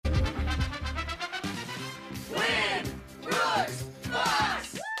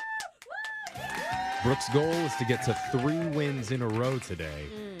Brooke's goal is to get to 3 wins in a row today.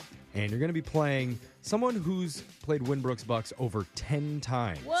 And you're going to be playing someone who's played Winbrooks Bucks over 10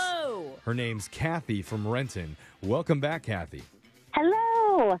 times. Whoa! Her name's Kathy from Renton. Welcome back, Kathy.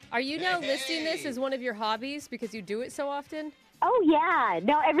 Hello. Are you now listing this as one of your hobbies because you do it so often? Oh yeah.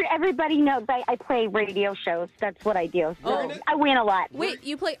 No, everybody knows I play radio shows. That's what I do. So I win a lot. Wait,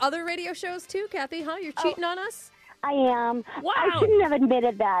 you play other radio shows too, Kathy, huh? You're cheating on us? I am. Wow. I shouldn't have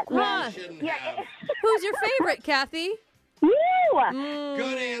admitted that. Huh. Yeah. Who's your favorite, Kathy? You.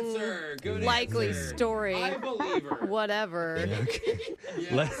 Good answer. Good Likely answer. story. I believe her. Whatever.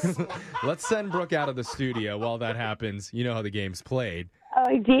 Yes. Let's send Brooke out of the studio while that happens. You know how the game's played. Oh,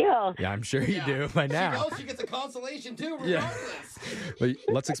 I do. Yeah, I'm sure you do by She now. knows she gets a consolation too, Yeah. regardless. But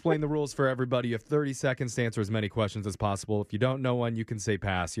let's explain the rules for everybody. You have 30 seconds to answer as many questions as possible. If you don't know one, you can say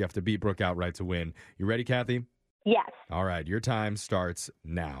pass. You have to beat Brooke outright to win. You ready, Kathy? Yes. All right, your time starts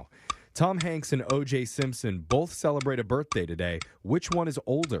now. Tom Hanks and O.J. Simpson both celebrate a birthday today. Which one is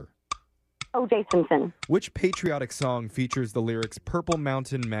older? O.J. Simpson. Which patriotic song features the lyrics Purple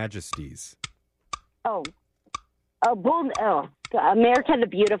Mountain Majesties? America the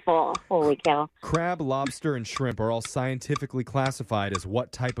Beautiful. Holy cow. Crab, lobster, and shrimp are all scientifically classified as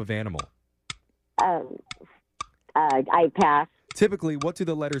what type of animal? I pass. Typically, what do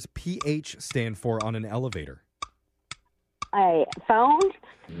the letters PH stand for on an elevator? I found.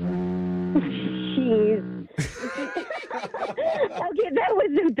 Jeez. Okay, that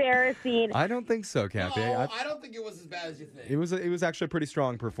was embarrassing. I don't think so, Kathy. No, I don't think it was as bad as you think. It was actually a pretty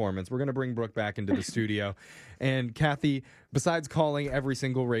strong performance. We're going to bring Brooke back into the studio. And Kathy, besides calling every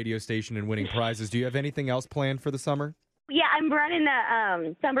single radio station and winning prizes, do you have anything else planned for the summer? Yeah, I'm running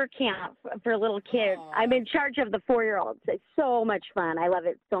a summer camp for little kids. I'm in charge of the 4-year-olds. It's so much fun. I love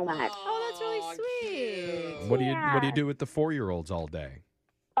it so much. Oh, that's really sweet. cute. What do you do with the 4-year-olds all day?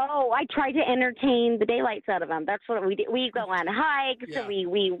 Oh, I try to entertain the daylights out of them. That's what we do. We go on hikes, Yeah. and we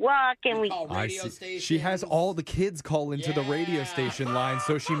walk, and we. Call I radio see. stations. She has all the kids call into the radio Yeah. station line,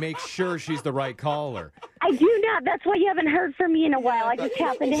 so she makes sure she's the right caller. I do not. That's why you haven't heard from me in a while. I just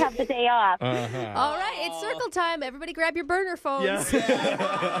happen to have the day off. Uh-huh. All right, it's circle time. Everybody grab your burner phones.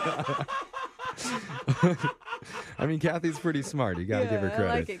 I mean, Kathy's pretty smart. You got to give her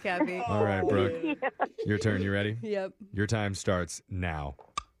credit. I like it, Kathy. All right, Brooke. Your turn. You ready? Yep. Your time starts now.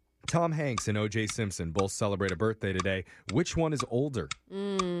 Tom Hanks and O.J. Simpson both celebrate a birthday today. Which one is older?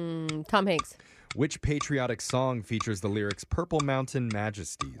 Tom Hanks. Which patriotic song features the lyrics Purple Mountain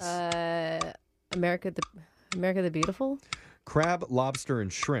Majesties? America the Beautiful? Crab, lobster,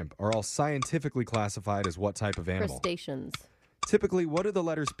 and shrimp are all scientifically classified as what type of animal? Crustaceans. Typically, what do the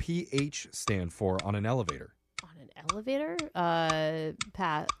letters PH stand for on an elevator? On an elevator?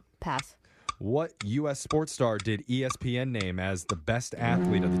 Pass. What U.S. sports star did ESPN name as the best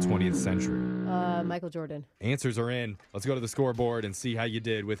athlete of the 20th century? Michael Jordan. Answers are in. Let's go to the scoreboard and see how you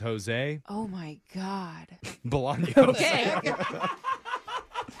did with Jose Oh my God. Bolaños. Okay.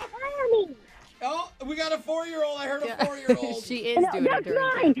 Oh, we got a 4-year-old. I heard a 4-year-old. She is doing That's it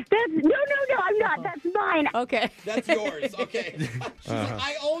during mine. No, I'm not. That's mine. Okay. That's yours. Okay. She's like,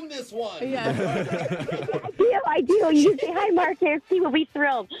 I own this one. Yeah. I do. You say hi, Marcus. He will be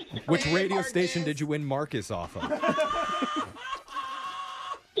thrilled. Which Hey, radio Marcus. station did you win Marcus off of?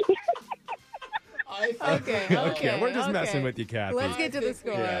 I think so. Okay. We're just messing with you, Kathy. Let's get to the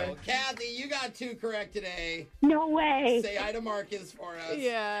score. Yeah. Kathy, you got 2 correct today. No way. Say hi to Marcus for us.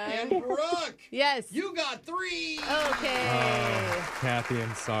 Yeah. And Brooke, Yes. you got 3. Okay. Kathy,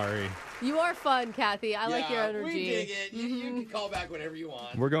 I'm sorry. You are fun, Kathy. I like your Yeah, energy. We dig it. You can call back whenever you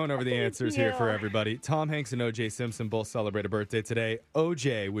want. We're going over the answers here you. for everybody. Tom Hanks and O.J. Simpson both celebrate a birthday today.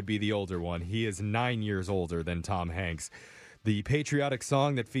 O.J. would be the older one. He is 9 years older than Tom Hanks. The patriotic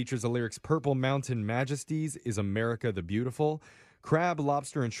song that features the lyrics Purple Mountain Majesties is America the Beautiful. Crab,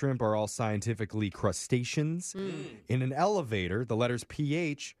 lobster, and shrimp are all scientifically crustaceans. In an elevator, the letters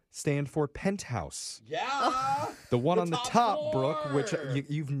PH stand for penthouse. Yeah. The one on the top, floor. Brooke, which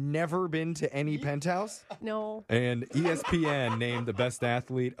you've never been to any penthouse? No. And ESPN named the best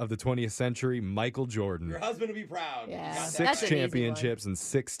athlete of the 20th century Michael Jordan. Your husband would be proud. Yeah. You got that. Six That's an easy championships and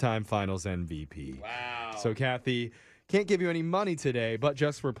 6-time finals MVP. Wow. So, Kathy, can't give you any money today, but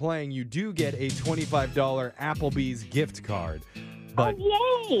just for playing, you do get a $25 Applebee's gift card. But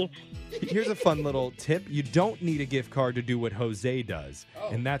Oh, yay. here's a fun little tip. You don't need a gift card to do what Jose does,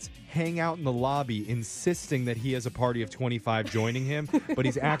 and that's hang out in the lobby insisting that he has a party of 25 joining him, but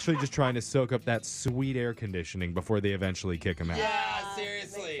he's actually just trying to soak up that sweet air conditioning before they eventually kick him out. Yeah,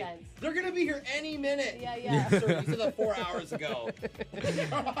 seriously. makes sense. They're going to be here any minute. Yeah. Sir, you said that 4 hours ago.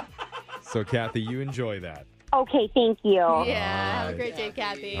 So, Kathy, you enjoy that. Okay, thank you. Yeah, have a great day,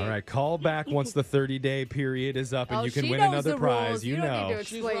 Kathy. All right, call back once the 30-day period is up and Oh, you can she win knows another the prize. rules. You don't know. need to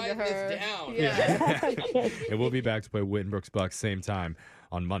She's explain to writing her. this down. Yeah. And we'll be back to play Whit and Brooks Bucks same time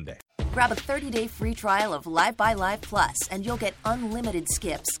on Monday. Grab a 30-day free trial of Live by Live Plus, and you'll get unlimited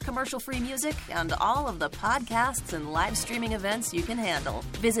skips, commercial-free music, and all of the podcasts and live streaming events you can handle.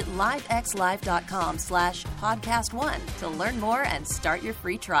 Visit livexlive.com/podcast1 to learn more and start your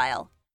free trial.